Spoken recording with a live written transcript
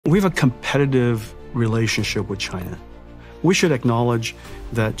we have a competitive relationship with China. We should acknowledge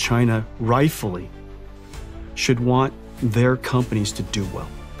that China rightfully should want their companies to do well.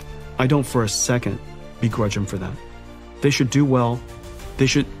 I don't for a second begrudge them for that. They should do well. They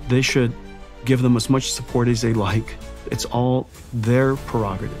should give them as much support as they like. It's all their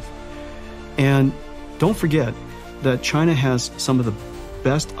prerogative. And don't forget that China has some of the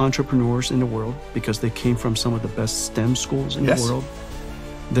best entrepreneurs in the world because they came from some of the best STEM schools in the world.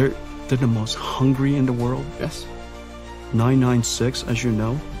 They're the most hungry in the world. Yes. 996, as you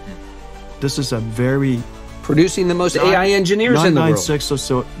know. This is a very... Producing the most AI engineers in the world. 996,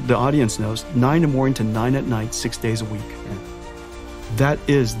 so the audience knows, 9 in the morning to 9 at night, 6 days a week. Yeah. That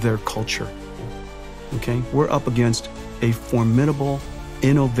is their culture. Okay? We're up against a formidable,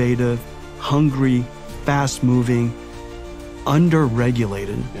 innovative, hungry, fast-moving,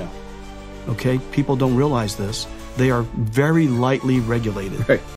 under-regulated. Yeah. Okay? People don't realize this. They are very lightly regulated. Right.